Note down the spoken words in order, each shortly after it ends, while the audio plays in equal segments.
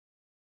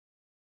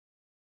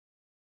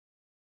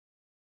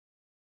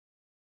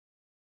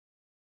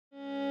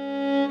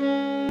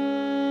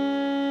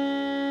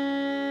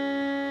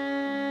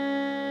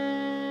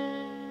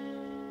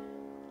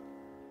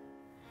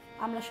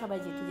আমরা সবাই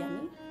যেটি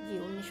জানি যে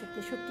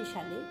 1963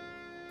 সালে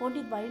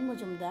পণ্ডিত বারীন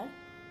মজুমদার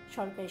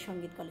সরকারি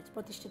সঙ্গীত কলেজ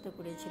প্রতিষ্ঠিত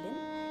করেছিলেন।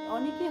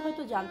 অনেকেই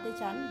হয়তো জানতে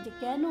চান যে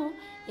কেন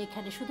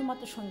এখানে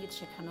শুধুমাত্র সঙ্গীত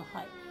শেখানো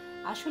হয়।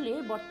 আসলে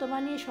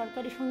বর্তমানে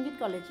সরকারি সঙ্গীত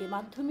কলেজে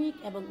মাধ্যমিক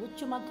এবং উচ্চ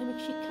মাধ্যমিক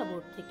শিক্ষা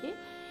বোর্ড থেকে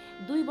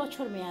 2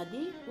 বছর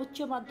মেয়াদী উচ্চ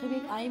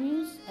মাধ্যমিক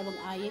আইমিউজ এবং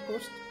আইএ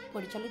কোর্স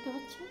পরিচালিত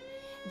হচ্ছে।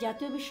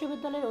 জাতীয়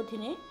বিশ্ববিদ্যালয়ের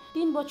অধীনে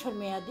 3 বছর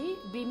মেয়াদী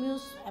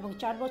বিমিউজ এবং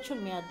 4 বছর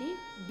মেয়াদী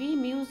বি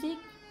মিউজিক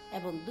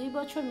এবং 2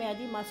 বছর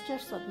মেয়াদী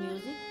মাস্টার্স অফ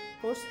মিউজিক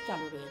কোর্স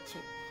চালু রয়েছে।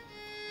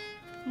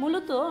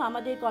 মূলত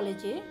আমাদের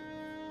কলেজে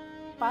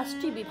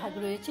 5টি বিভাগ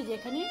রয়েছে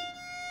যেখানে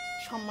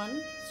সম্মান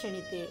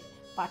শ্রেণীতে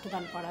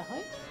পাঠদান করা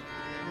হয়।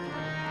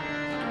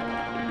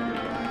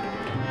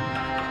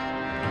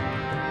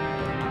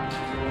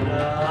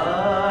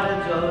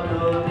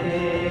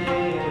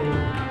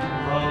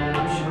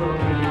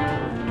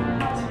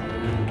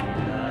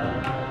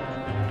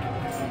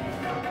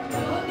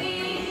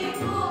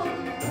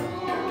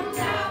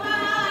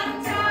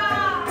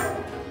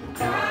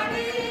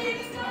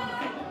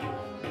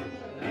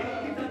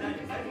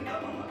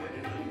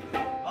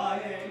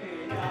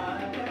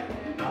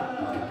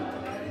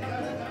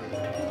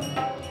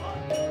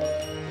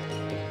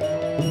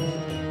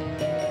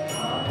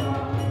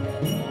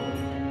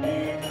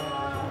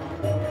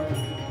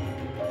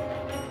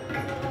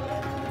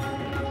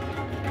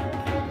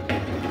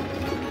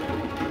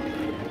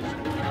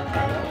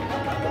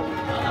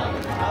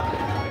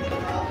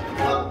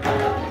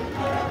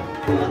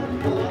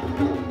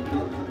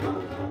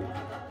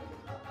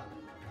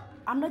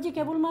 আমরা যে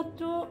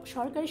কেবলমাত্র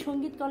সরকারি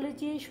সঙ্গীত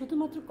কলেজে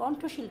শুধুমাত্র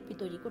কণ্ঠশিল্পী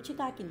তৈরি করছি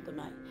তা কিন্তু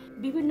নয়,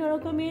 বিভিন্ন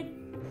রকমের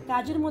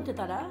কাজের মধ্যে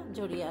তারা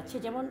জড়িয়ে আছে।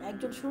 যেমন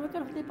একজন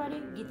সুরকার হতে পারে,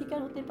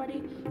 গীতিকার হতে পারে,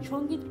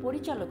 সঙ্গীত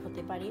পরিচালক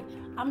হতে পারে।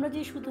 আমরা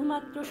যে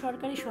শুধুমাত্র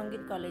সরকারি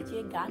সঙ্গীত কলেজে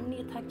গান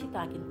নিয়ে থাকছি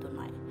তা কিন্তু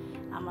নয়।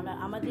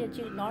 আমাদের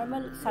যে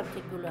নর্মাল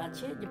সাবজেক্টগুলো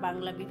আছে, যে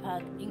বাংলা বিভাগ,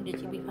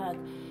 ইংরেজি বিভাগ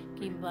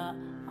কিংবা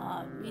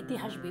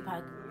ইতিহাস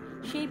বিভাগ,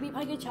 সেই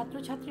বিভাগের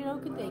ছাত্রছাত্রীরাও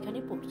কিন্তু এখানে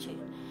পড়ছে।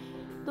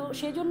 তো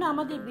সেই জন্য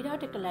আমাদের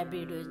বিরাট একটা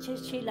লাইব্রেরি রয়েছে।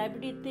 সেই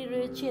লাইব্রেরিতে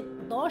রয়েছে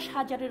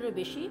 10,000-এরও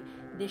বেশি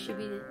দেশি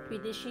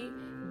বিদেশি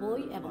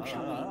বই এবং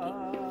সাময়িকী।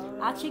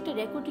 আছে একটা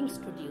রেকর্ডিং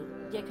স্টুডিও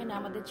যেখানে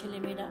আমাদের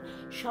ছেলেমেয়েরা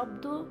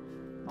শব্দ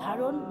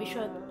ধারণ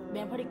বিষয়ক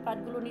ব্যবহারিক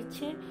পাঠগুলো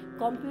নিচ্ছে।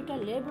 কম্পিউটার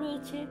ল্যাব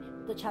রয়েছে।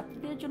 তো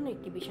ছাত্রীদের জন্য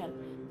একটি বিশাল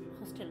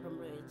হোস্টেল রুম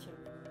রয়েছে।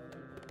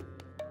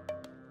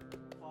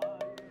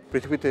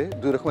 পৃথিবীতে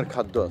 2 রকমের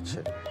খাদ্য আছে,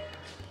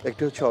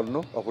 একটি হচ্ছে অন্ন,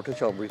 অপরটি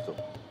হচ্ছে অমৃত।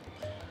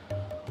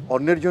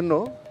 অন্যের জন্য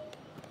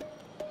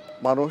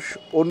মানুষ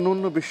অন্য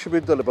অন্য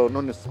বিশ্ববিদ্যালয় বা অন্য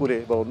অন্য স্কুলে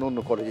বা অন্য অন্য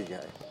কলেজে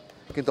যায়,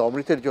 কিন্তু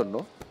অমৃতের জন্য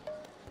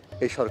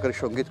এই সরকারি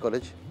সঙ্গীত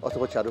কলেজ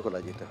অথবা চারুকলা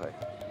যেতে হয়।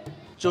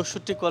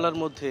 64 কলার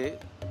মধ্যে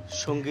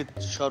সঙ্গীত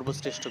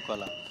সর্বশ্রেষ্ঠ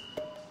কলা।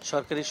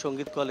 সরকারি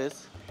সঙ্গীত কলেজ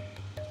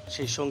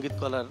সেই সঙ্গীত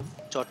কলার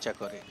চর্চা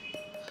করে,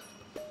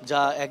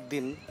 যা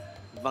একদিন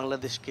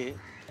বাংলাদেশকে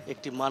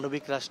একটি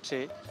মানবিক রাষ্ট্রে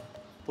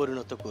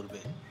পরিণত করবে।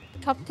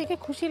 সব থেকে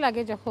খুশি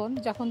লাগে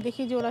যখন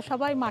দেখি যে ওরা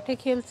সবাই মাঠে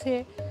খেলছে,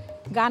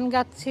 গান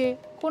গাচ্ছে,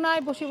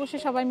 কোনায় বসে বসে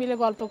সবাই মিলে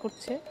গল্প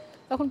করছে,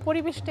 তখন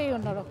পরিবেশটাই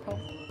অন্যরকম।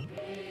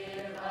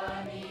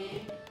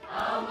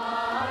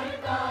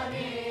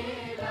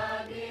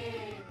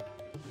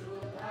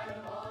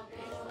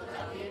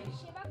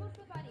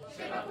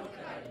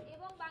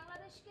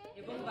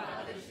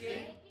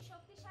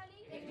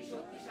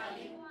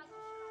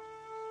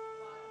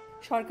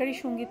 সরকারি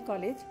সঙ্গীত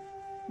কলেজ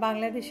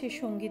বাংলাদেশের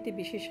সঙ্গীতে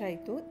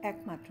বিশেষায়িত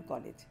একমাত্র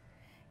কলেজ।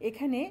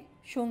 এখানে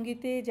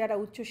সঙ্গীতে যারা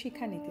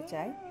উচ্চশিক্ষা নিতে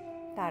চায়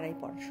তারাই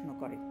পড়াশুনো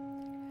করে।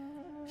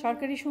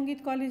 সরকারি সঙ্গীত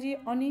কলেজে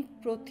অনেক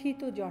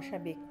প্রথিত যশা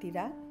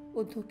ব্যক্তিরা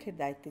অধ্যক্ষের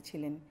দায়িত্বে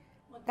ছিলেন।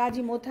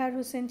 কাজী মোতাহার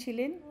হোসেন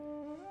ছিলেন,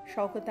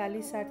 শওকত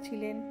আলী স্যার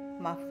ছিলেন,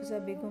 মাহফুজা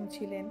বেগম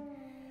ছিলেন।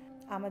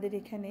 আমাদের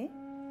এখানে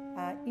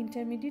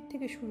ইন্টারমিডিয়েট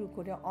থেকে শুরু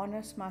করে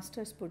অনার্স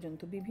মাস্টার্স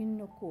পর্যন্ত বিভিন্ন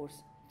কোর্স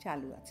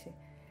চালু আছে।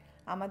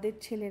 আমাদের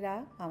ছেলেরা,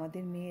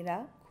 আমাদের মেয়েরা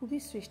খুবই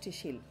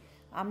সৃষ্টিশীল।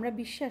 আমরা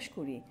বিশ্বাস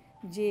করি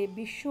যে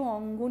বিশ্ব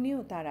অঙ্গনেও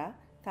তারা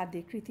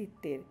তাদের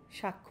কৃতিত্বের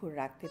স্বাক্ষর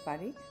রাখতে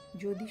পারে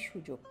যদি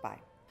সুযোগ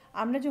পায়।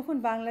 আমরা যখন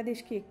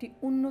বাংলাদেশকে একটি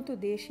উন্নত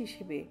দেশ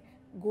হিসেবে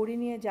গড়ে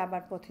নিয়ে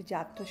যাবার পথে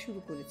যাত্রা শুরু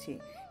করেছি,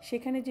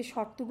 সেখানে যে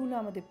শর্তগুলো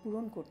আমাদের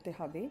পূরণ করতে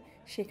হবে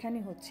সেখানে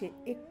হচ্ছে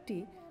একটি,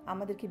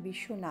 আমাদেরকে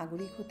বিশ্ব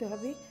নাগরিক হতে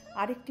হবে,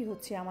 আরেকটি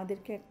হচ্ছে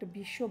আমাদেরকে একটা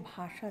বিশ্ব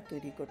ভাষা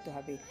তৈরি করতে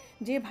হবে,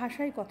 যে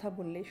ভাষায় কথা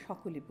বললে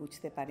সকলে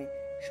বুঝতে পারে।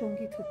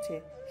 সঙ্গীত হচ্ছে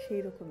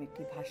সেই রকম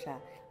একটি ভাষা।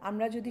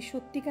 আমরা যদি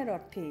সত্যিকার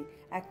অর্থে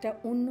একটা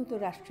উন্নত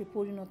রাষ্ট্রে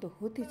পরিণত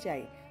হতে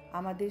চাই,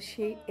 আমাদের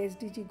সেই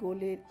এসডিজি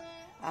গোলের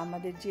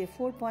আমাদের যে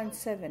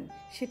 4.7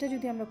 সেটা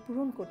যদি আমরা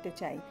পূরণ করতে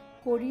চাই,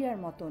 কোরিয়ার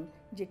মতন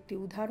যে একটি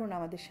উদাহরণ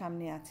আমাদের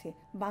সামনে আছে,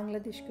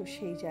 বাংলাদেশকেও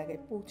সেই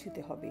জায়গায়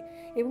পৌঁছতে হবে।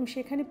 এবং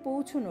সেখানে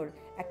পৌঁছানোর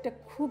একটা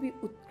খুবই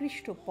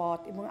উৎকৃষ্ট পথ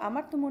এবং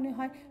আমার তো মনে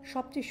হয়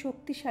সবচেয়ে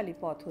শক্তিশালী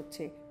পথ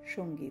হচ্ছে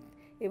সঙ্গীত,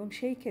 এবং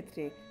সেই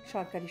ক্ষেত্রে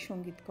সরকারি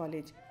সঙ্গীত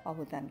কলেজ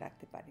অবদান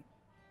রাখতে পারে।